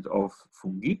sufficient of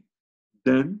fungi,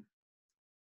 then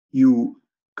you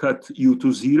cut U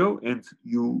to 0 and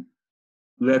you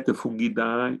let the fungi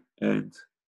die and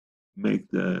make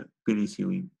the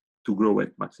penicillin to grow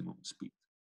at maximum speed.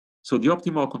 So the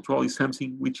optimal control is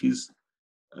something which is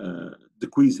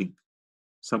decreasing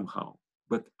somehow.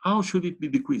 But how should it be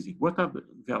decreasing? What are the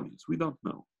values? We don't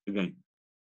know, again.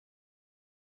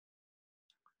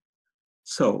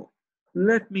 So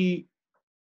let me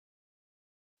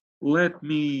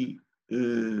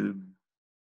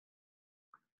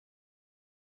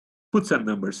put some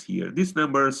numbers here. These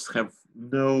numbers have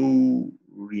no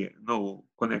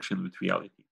connection with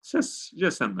reality. It's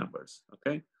just some numbers,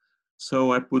 okay?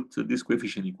 So I put this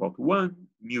coefficient equal to 1,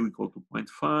 mu equal to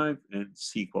 0.5, and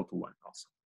C equal to 1 also.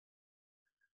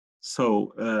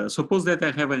 So suppose that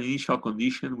I have an initial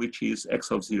condition which is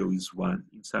X of 0 is 1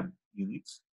 in some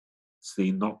units. It's the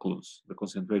inoculus, the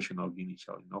concentration of the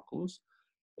initial inoculus,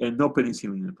 and no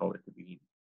penicillin at all at the beginning.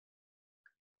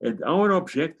 And our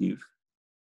objective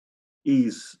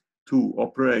is to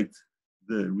operate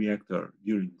the reactor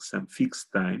during some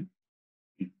fixed time,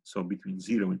 so between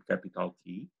 0 and capital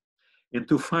T, and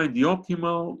to find the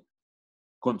optimal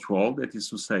control, that is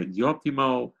to say, the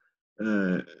optimal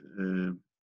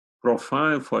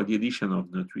profile for the addition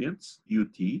of nutrients,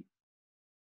 UT,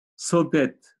 so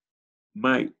that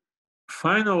my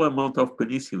final amount of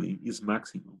penicillin is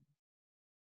maximum.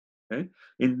 Okay?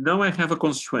 And now I have a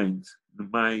constraint.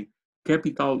 My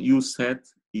capital U set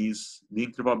is the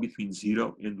interval between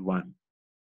 0 and 1.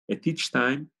 At each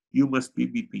time, U must be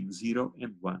between 0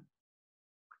 and 1.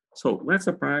 So let's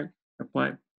apply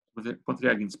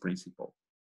Pontryagin principle.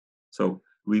 So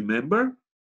remember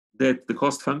that the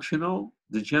cost functional,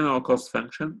 the general cost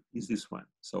function is this one.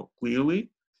 So clearly,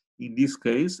 in this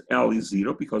case, L is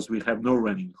 0 because we have no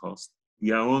running cost.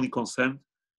 We are only concerned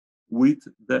with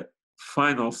the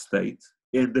final state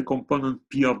and the component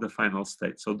P of the final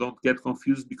state. So don't get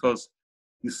confused because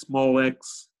the small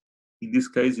x, in this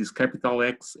case, is capital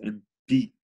X and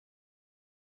P.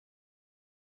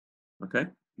 Okay?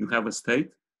 You have a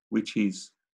state which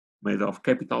is made of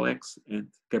capital X and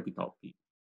capital P.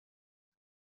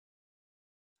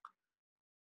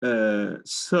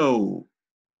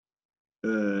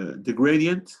 The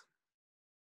gradient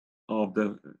of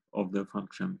the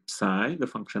function psi, the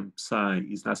function psi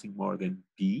is nothing more than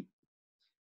P,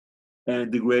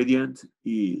 and the gradient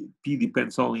P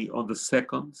depends only on the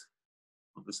second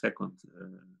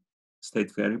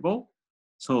state variable.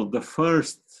 So the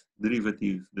first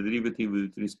derivative, the derivative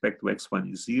with respect to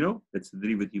x1 is 0. That's the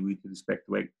derivative with respect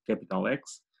to capital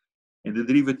X, and the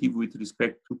derivative with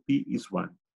respect to P is 1.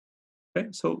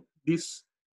 Okay, so this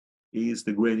is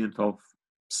the gradient of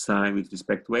psi with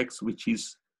respect to x, which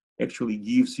is actually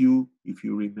gives you, if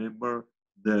you remember,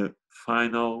 the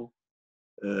final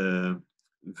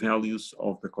values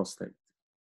of the cost state.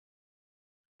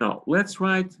 Now, let's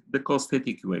write the cost state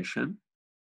equation.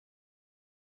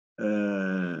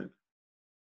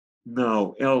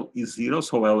 Now, L is 0,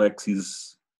 so Lx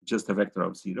is just a vector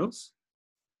of zeros.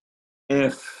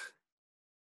 F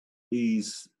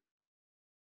is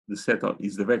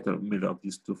the vector made of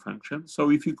these two functions. So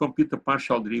if you compute the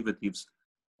partial derivatives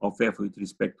of f with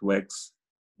respect to x,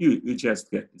 you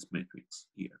just get this matrix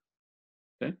here.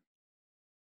 Okay.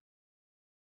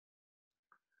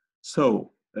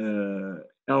 So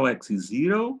Lx is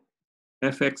 0,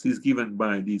 fx is given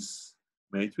by this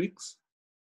matrix.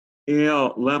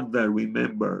 L lambda,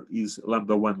 remember, is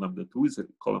lambda 1, lambda 2 is a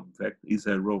column vector, is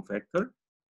a row vector.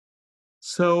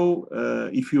 So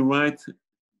if you write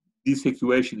this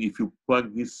equation, if you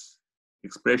plug these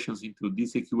expressions into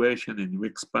this equation and you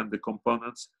expand the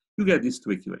components, you get these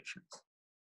two equations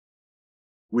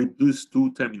with these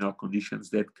two terminal conditions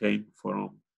that came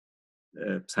from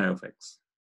psi of x.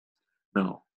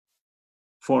 Now,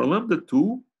 for lambda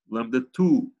 2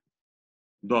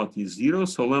 dot is 0,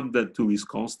 so lambda 2 is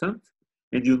constant,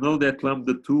 and you know that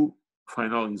lambda 2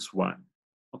 final is 1.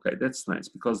 Okay, that's nice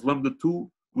because lambda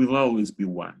 2 will always be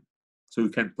 1, so you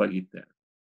can plug it there.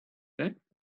 Okay,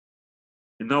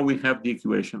 and now we have the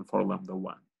equation for lambda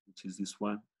 1, which is this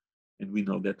one, and we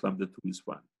know that lambda 2 is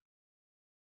 1.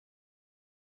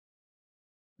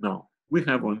 Now, we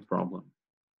have one problem.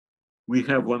 We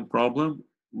have one problem,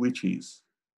 which is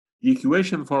the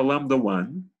equation for lambda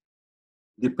 1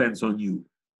 depends on U,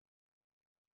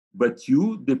 but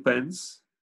U depends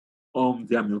on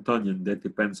the Hamiltonian that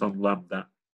depends on lambda.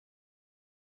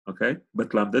 Okay,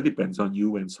 but lambda depends on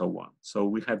U and so on. So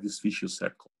we have this vicious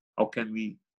circle. How can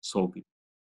we solve it?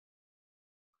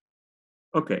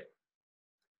 Okay,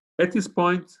 at this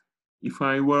point, if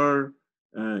I were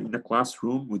in a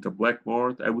classroom with a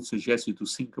blackboard, I would suggest you to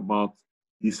think about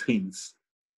these hints.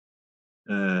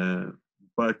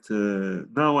 But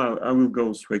now I will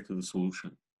go straight to the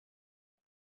solution.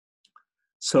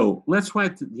 So let's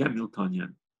write the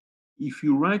Hamiltonian. If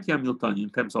you write the Hamiltonian in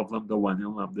terms of lambda 1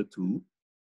 and lambda 2,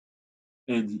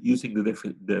 and using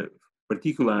the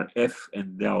particular f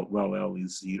and L, well, L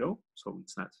is 0, so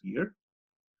it's not here.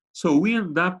 So we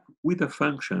end up with a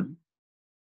function.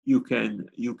 You can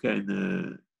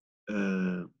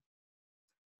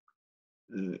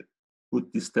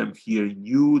put this term here in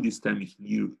U, this term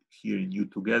here in U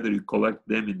together. You collect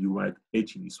them and you write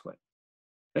H in this way.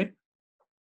 Okay.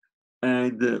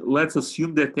 And let's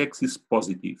assume that X is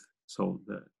positive. So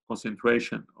the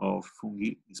concentration of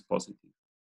fungi is positive.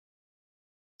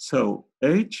 So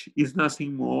H is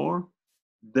nothing more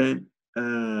than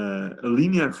a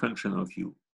linear function of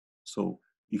U. So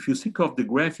if you think of the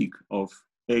graphic of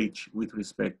H with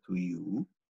respect to U,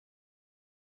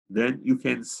 then you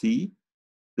can see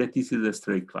that this is a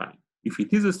straight line. If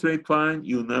it is a straight line,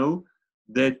 you know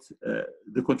that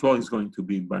the control is going to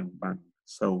be bang, bang.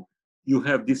 So you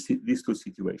have these two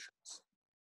situations.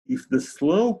 If the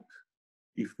slope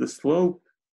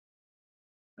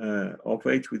of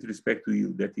h with respect to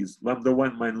u, that is lambda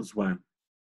 1 minus 1.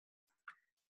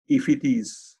 If it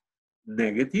is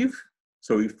negative,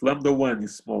 so if lambda 1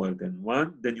 is smaller than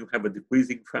 1, then you have a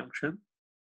decreasing function,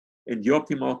 and the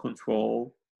optimal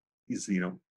control is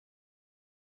 0.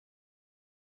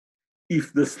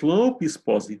 If the slope is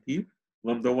positive,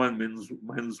 lambda 1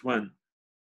 minus 1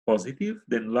 positive,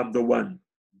 then lambda 1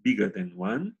 bigger than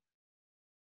 1,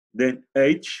 then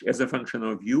h as a function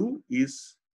of u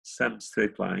is some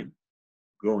straight line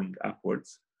going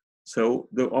upwards. So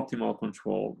the optimal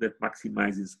control that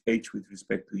maximizes h with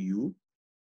respect to u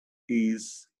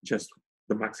is just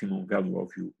the maximum value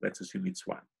of u. Let's assume it's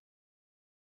 1.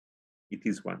 It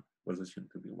is 1, was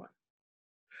assumed to be 1.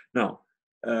 Now,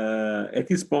 at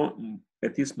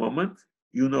this moment,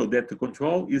 you know that the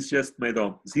control is just made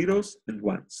of zeros and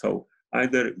ones. So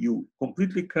either you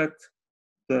completely cut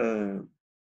the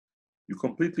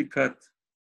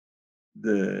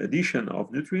addition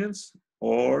of nutrients,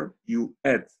 or you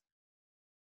add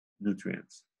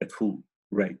nutrients at full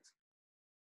rate.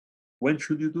 When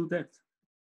should you do that?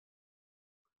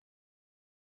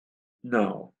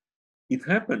 Now, it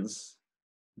happens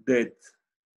that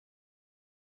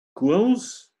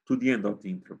close to the end of the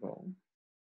interval,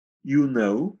 you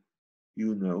know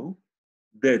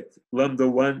that lambda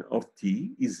 1 of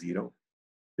t is 0.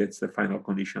 That's the final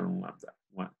condition on lambda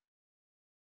 1.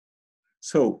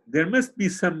 So there must be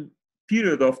some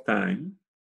period of time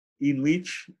in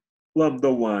which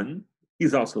lambda 1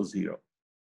 is also 0.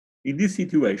 In this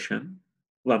situation,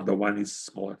 lambda 1 is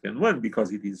smaller than 1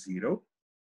 because it is 0.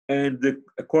 And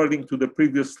according to the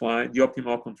previous slide, the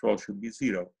optimal control should be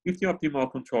 0. If the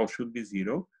optimal control should be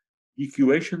 0, the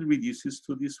equation reduces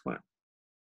to this one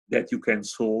that you can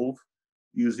solve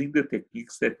using the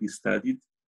techniques that we studied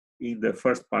in the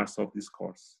first parts of this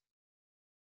course.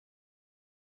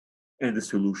 And the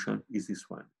solution is this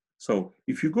one. So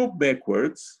if you go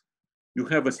backwards, you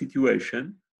have a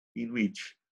situation in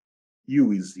which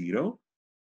u is 0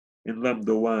 and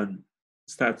lambda 1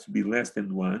 starts to be less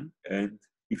than 1. And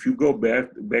if you go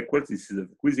backwards, this is a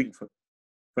decreasing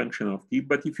function of t,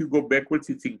 but if you go backwards,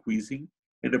 it's increasing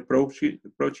and approaching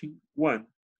 1.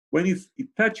 When it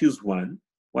touches 1,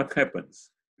 what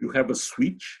happens? You have a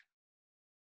switch,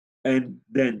 and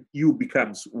then u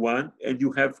becomes 1, and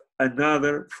you have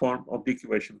another form of the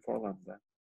equation for lambda.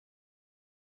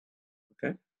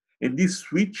 Okay? And this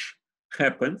switch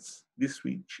happens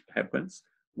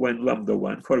when lambda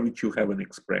 1, for which you have an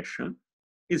expression,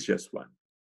 is just 1.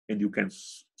 And you can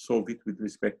solve it with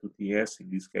respect to Ts. In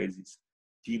this case, it's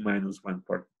t minus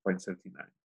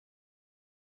 1.39.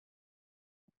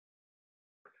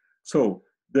 So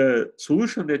the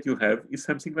solution that you have is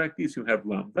something like this. You have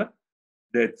lambda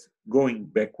that's going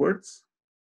backwards,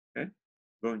 okay?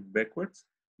 Going backwards.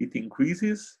 It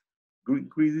increases.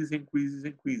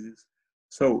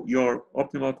 So your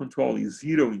optimal control is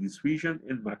 0 in this region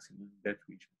and maximum in that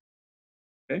region,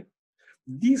 okay?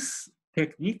 This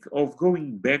technique of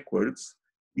going backwards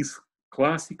is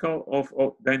classical of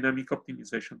dynamic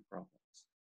optimization problems.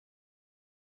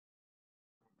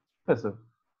 Professor.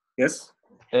 Yes?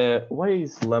 Why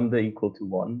is lambda equal to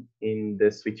 1 in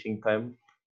the switching time?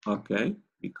 Okay,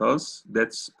 because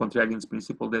that's Pontryagin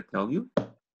principle that tell you.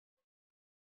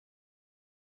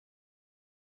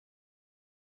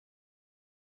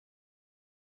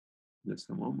 Just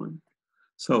a moment.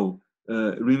 So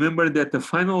remember that the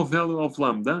final value of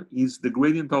lambda is the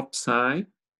gradient of psi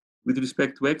with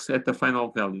respect to x at the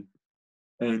final value,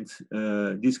 and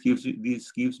this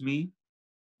gives me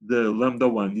the lambda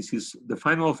 1. This is the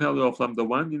final value of lambda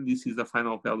 1, and this is the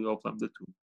final value of lambda 2.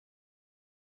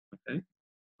 Okay,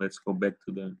 let's go back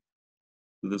to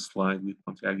the slide with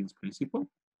Pontryagin principle.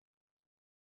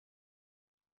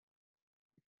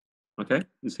 Okay,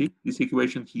 you see this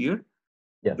equation here.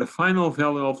 Yeah. The final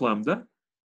value of lambda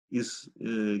is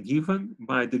given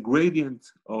by the gradient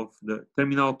of the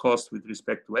terminal cost with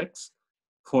respect to x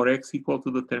for x equal to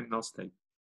the terminal state.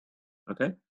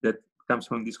 Okay, that comes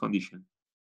from this condition.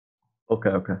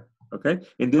 Okay. Okay,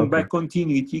 and then by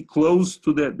continuity, close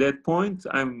to that point,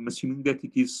 I'm assuming that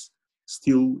it is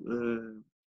still,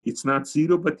 it's not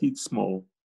 0, but it's small.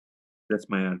 That's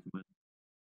my argument.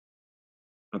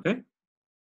 Okay?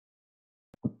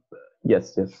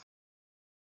 Yes.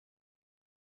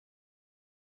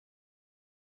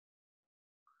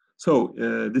 So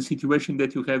the situation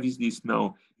that you have is this.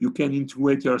 Now you can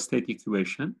integrate your state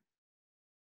equation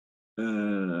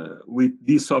with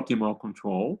this optimal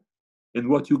control, and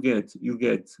what you get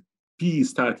P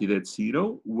started at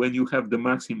 0. When you have the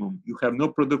maximum, you have no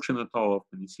production at all of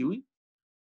penicillin,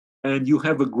 and you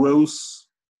have a growth.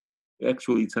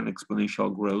 Actually, it's an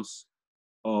exponential growth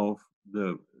of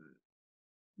the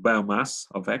biomass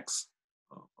of X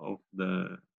of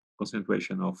the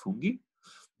concentration of fungi.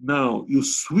 Now you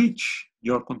switch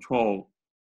your control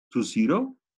to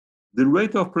 0. The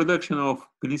rate of production of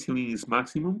penicillin is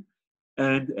maximum,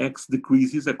 and X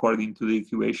decreases according to the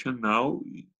equation. Now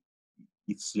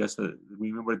it's just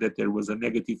remember that there was a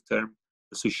negative term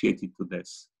associated to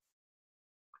this.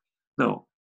 Now,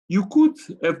 you could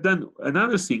have done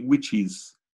another thing, which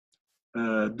is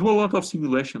do a lot of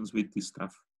simulations with this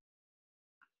stuff,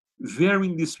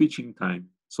 varying the switching time.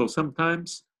 So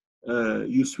sometimes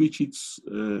you switch it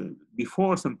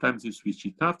before, sometimes you switch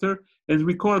it after, and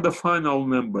record the final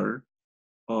number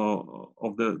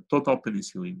of the total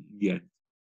penicillin in the end.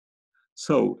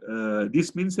 So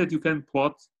this means that you can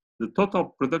plot the total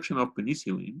production of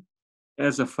penicillin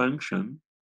as a function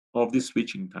of the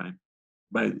switching time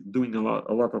by doing a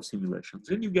lot of simulations,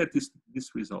 and you get this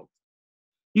result.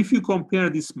 If you compare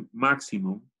this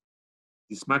maximum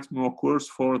occurs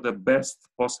for the best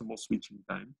possible switching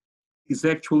time, is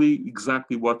actually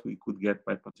exactly what we could get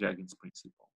by Pontryagin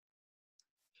principle.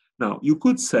 Now, you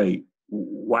could say,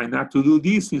 why not to do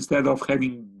this instead of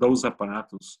having those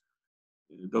apparatus,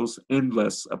 those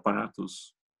endless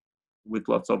apparatus with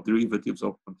lots of derivatives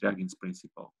of Pontryagin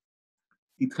principle?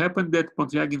 It happened that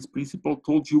Pontryagin principle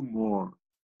told you more.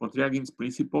 Pontryagin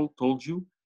principle told you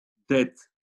that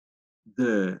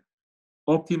the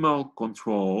optimal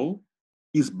control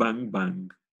is bang bang,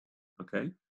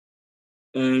 okay?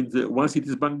 And once it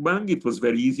is bang bang, it was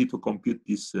very easy to compute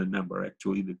this number.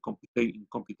 Actually, in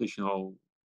computational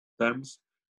terms,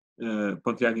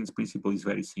 Pontryagin principle is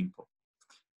very simple.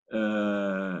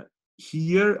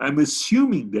 Here, I'm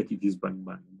assuming that it is bang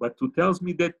bang, but it tells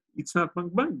me that it's not bang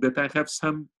bang, that I have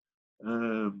some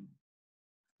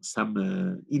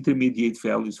intermediate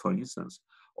values, for instance,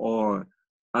 or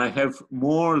I have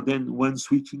more than one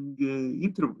switching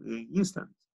instant.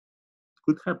 It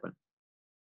could happen.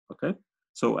 Okay,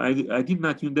 so I did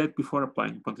not use that before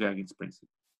applying Pontryagin principle.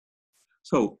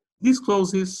 So this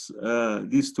closes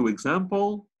these two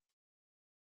examples.